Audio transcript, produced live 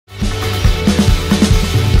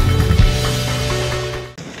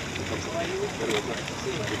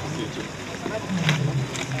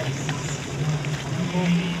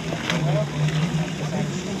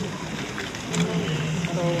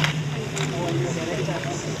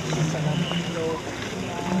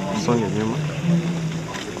Songe nyuma.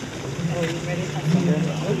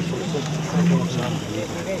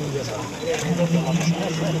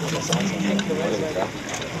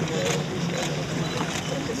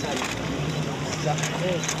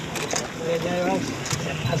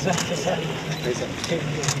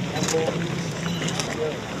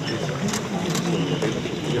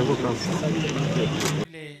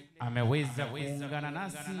 Ameweza kuungana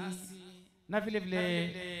nasi na vile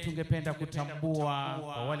vile tungependa kutambua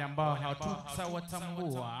kwa wale ambao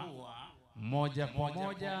hatutawatambua moja kwa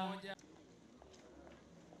moja.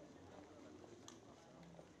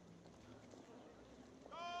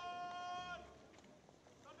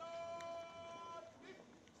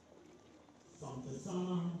 Asante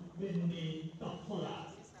sana Beni Tafola.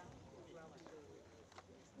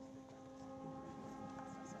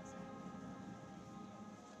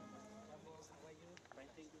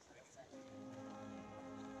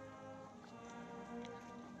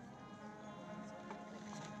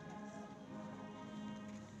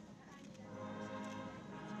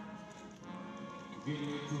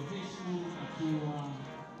 Vile tuhishu akiwa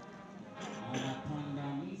anapanda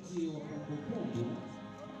mti wa kumbukumbu.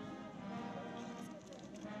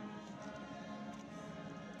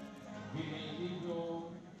 Vile ilivyo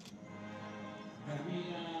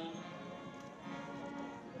dhamira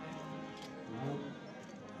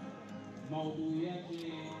maudhui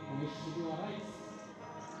yake Mheshimiwa Rais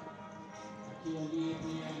akiwa ndiye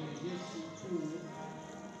pia jeshi mkuu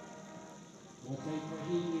wa taifa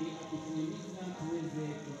hili akituhimiza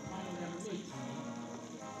tuweze kupanda miti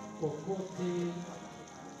kokote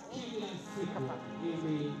kila siku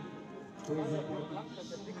ili kuweza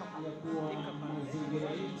kuhakikisha ya kuwa mazingira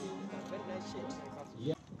yetu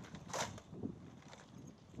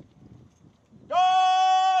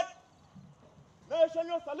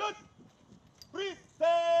National salute.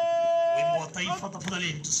 Wimbo wa taifa,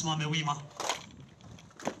 tafadhali tusimame wima.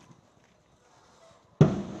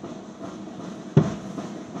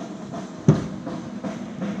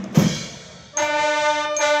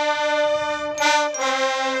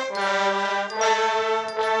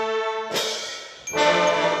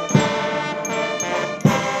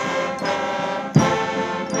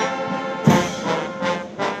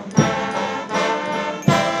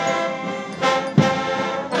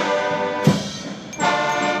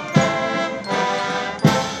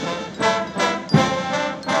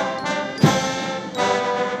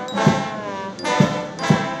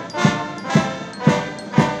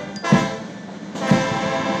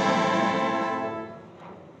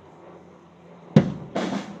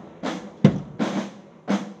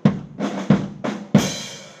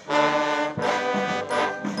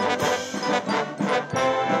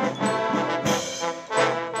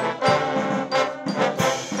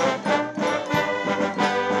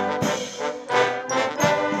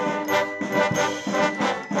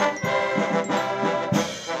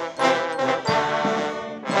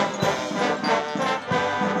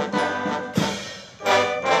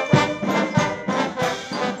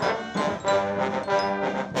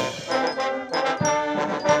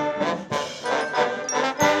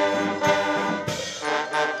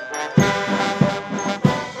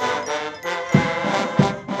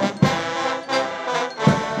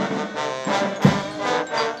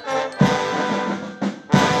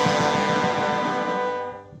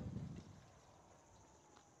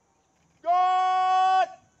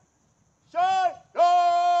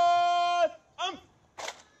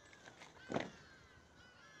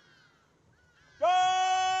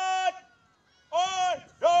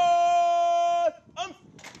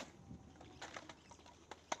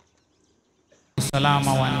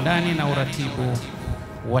 Usalama wa ndani na uratibu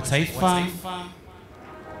wa taifa,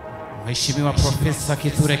 Mheshimiwa Profesa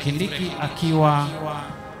Kithure Kindiki akiwa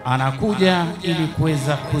anakuja ili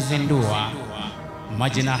kuweza kuzindua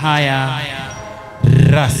majina haya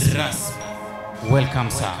rasmi.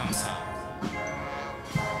 Welcome sir.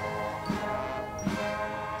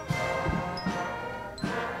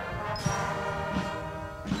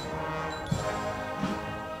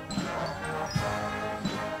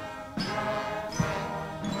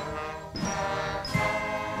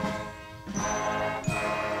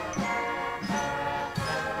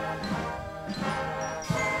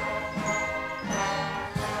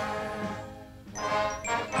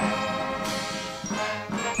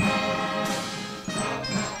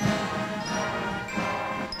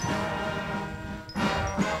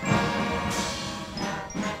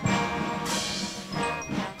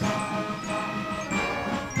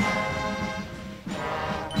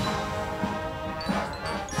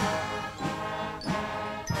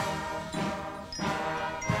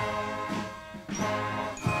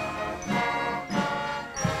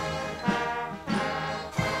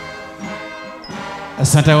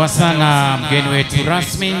 Asante sana mgeni wetu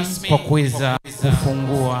rasmi kwa kuweza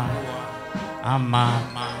kufungua ama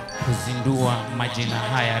kuzindua majina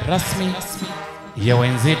haya rasmi ya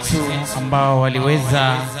wenzetu ambao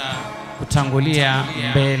waliweza kutangulia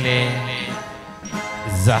mbele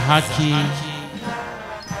za haki.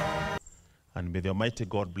 And may the Almighty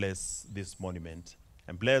God bless this monument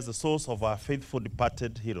and bless the souls of our faithful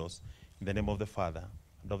departed heroes in the name of the Father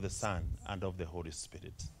and of the Son and of the Holy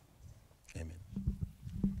Spirit. Amen.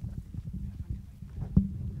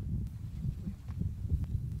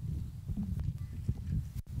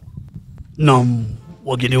 Naam,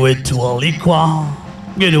 wageni wetu waalikwa,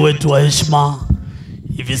 wageni wetu wa heshima,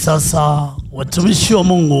 hivi sasa watumishi wa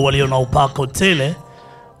Mungu walio na upako tele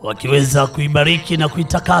wakiweza kuibariki na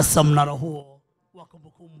kuitakasa mnara huo wa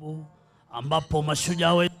kumbukumbu ambapo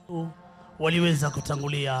mashujaa wetu waliweza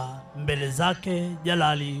kutangulia mbele zake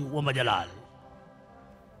Jalali wa majalali.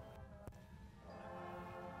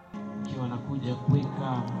 Ikiwa nakuja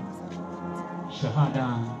kuweka shahada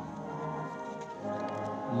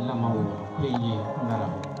la maua kwenye mnara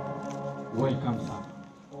huu. Welcome sana.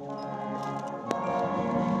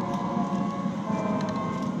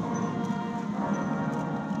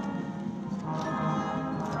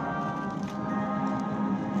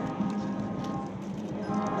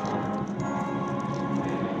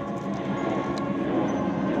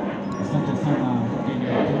 Asante sana mgeni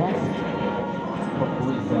wetu kwa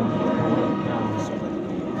kuweza kuweka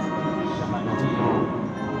shahada hiyo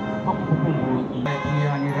kwa kumbukumbu.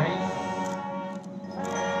 Pia ni rais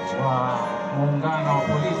wa muungano wa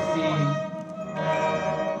polisi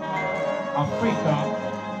Afrika,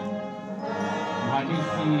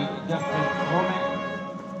 mhandisi Jafet Rome,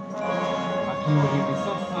 akiwa hivi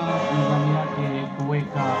sasa ni zamu yake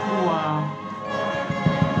kuweka